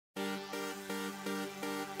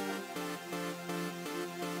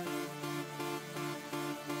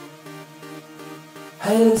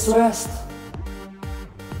Hey Lindz West,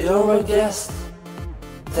 you're my guest.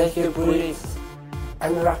 Take a breath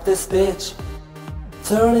and rock this bitch.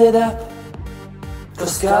 Turn it up,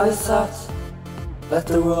 cause God is hot. Let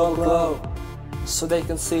the world glow, so they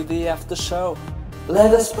can see the after show.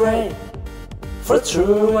 Let us pray for a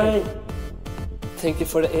true way. Thank you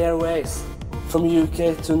for the airways, from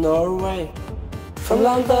UK to Norway, from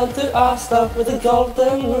London to Oslo with the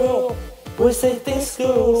golden rule. We sit in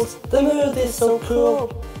schools, the mood is so cool,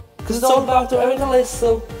 cause it's all about the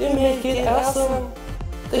evangelism, you make it awesome.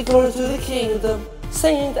 The glory to the kingdom,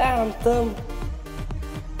 singing the anthem.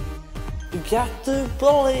 You got to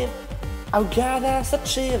believe our God has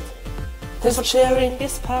achieved. Thanks for sharing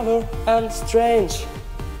his power and strength.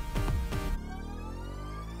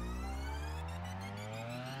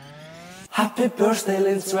 Happy birthday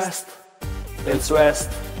Lindz West, Lindz West,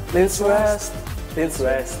 Lindz West, Lindz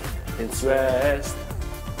West, Lindz West.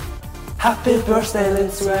 Happy birthday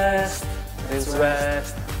Lindz West, Lindz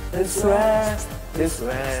West, Lindz West, Lindz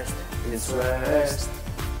West, Lindz West.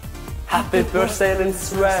 Happy birthday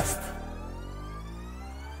Lindz West.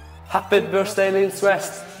 Happy birthday Lindz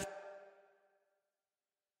West.